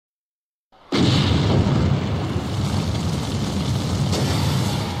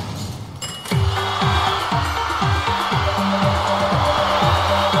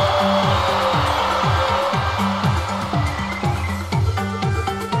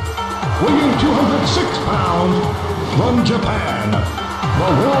weighing 206 pounds, from Japan, the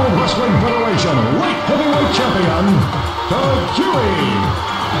World Wrestling Federation Light Heavyweight Champion, Tajiri.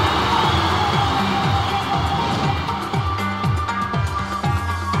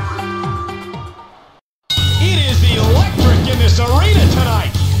 In this arena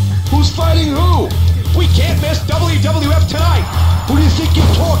tonight. Who's fighting who? We can't miss WWF tonight. Who do you think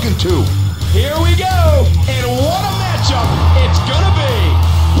you're talking to? Here we go, and what a matchup it's gonna be.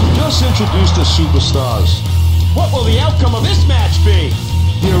 Just introduce the superstars. What will the outcome of this match be?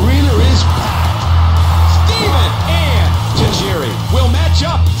 The arena is packed. Steven and Tajiri will match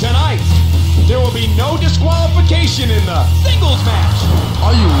up tonight. There will be no disqualification in the singles match.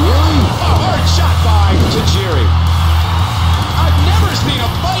 Are you really? A hard shot by Tajiri. I've never seen a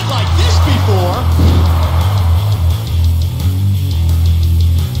fight like this before.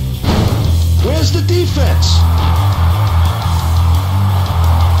 Where's the defense?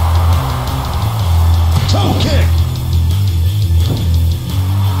 Toe kick.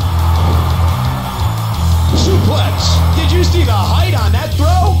 Suplex. Did you see the height on that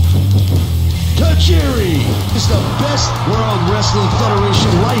throw? Tajiri is the best World Wrestling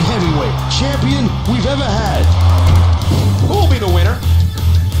Federation Light Heavyweight Champion we've ever had. Who will be the winner?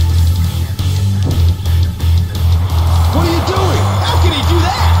 What are you doing? How can he do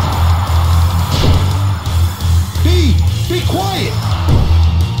that? Be quiet.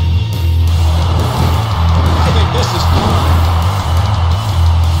 I think this is fine.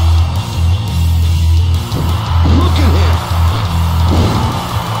 Look at him.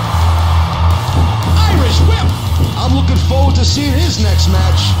 Irish whip. I'm looking forward to seeing his next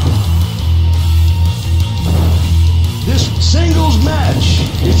match. This singles match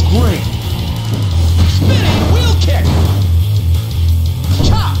is great. Spinning wheel kick.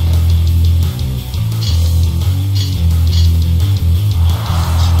 Chop.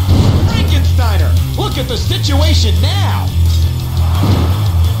 Frankensteiner. Look at the situation now.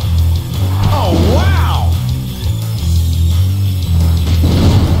 Oh, wow.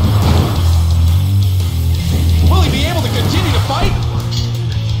 Will he be able to continue to fight?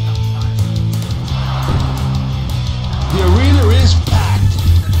 The arena is packed.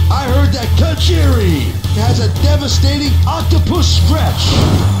 I heard that Tajiri has a devastating octopus stretch.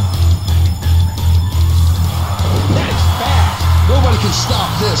 That is fast. Nobody can stop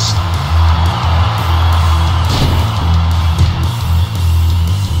this.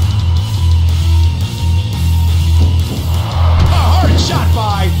 A hard shot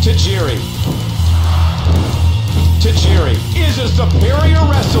by Tajiri. Tajiri is a superior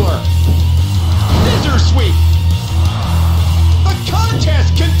wrestler. Scissor sweep. The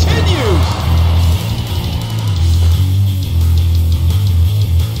contest continues.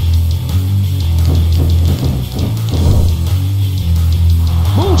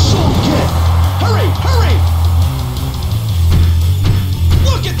 Moonsault kick. Hurry, hurry.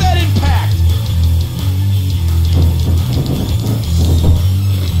 Look at that impact.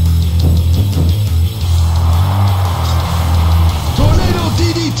 Tornado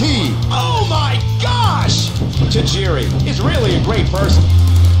DDT. Oh my gosh! Tajiri is really a great person.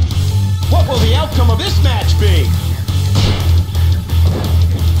 What will the outcome of this match be?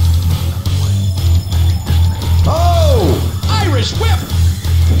 Oh! Irish whip!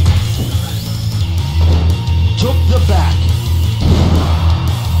 Took the back.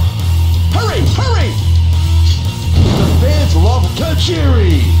 Hurry, hurry! The fans love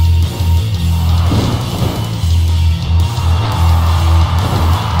Tajiri.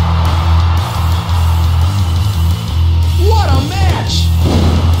 What a match!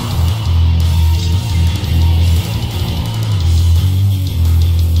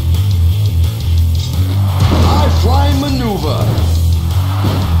 High-flying maneuver.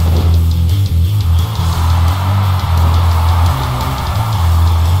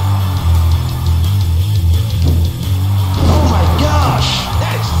 Oh my gosh!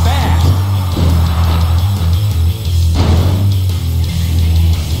 That is fast!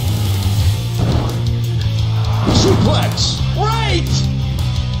 Suplex. Right!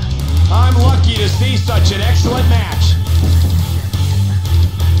 I'm lucky to see such an excellent match.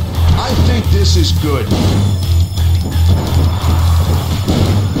 I think this is good.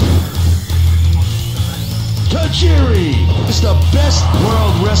 Tajiri is the best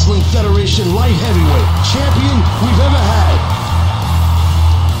World Wrestling Federation Light Heavyweight Champion we've ever had.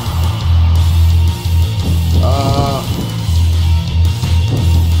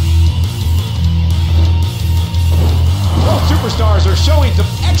 Both superstars are showing some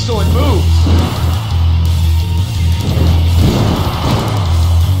excellent moves.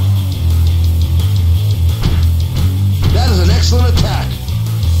 That is an excellent attack.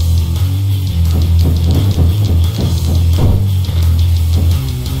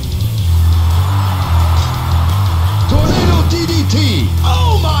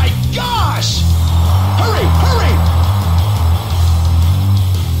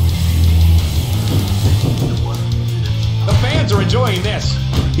 explain this.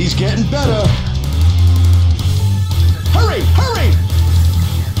 He's getting better. Hurry, hurry!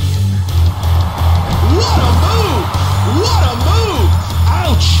 What a move! What a move!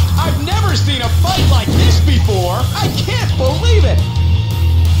 Ouch! I've never seen a fight like this before. I can't believe it.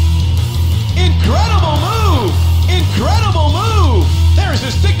 Incredible move! Incredible move! There's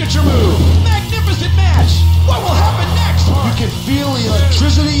his signature move. Magnificent match. What will happen next? You can feel the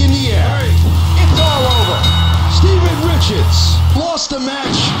electricity in the air. It's all over. Steven Richards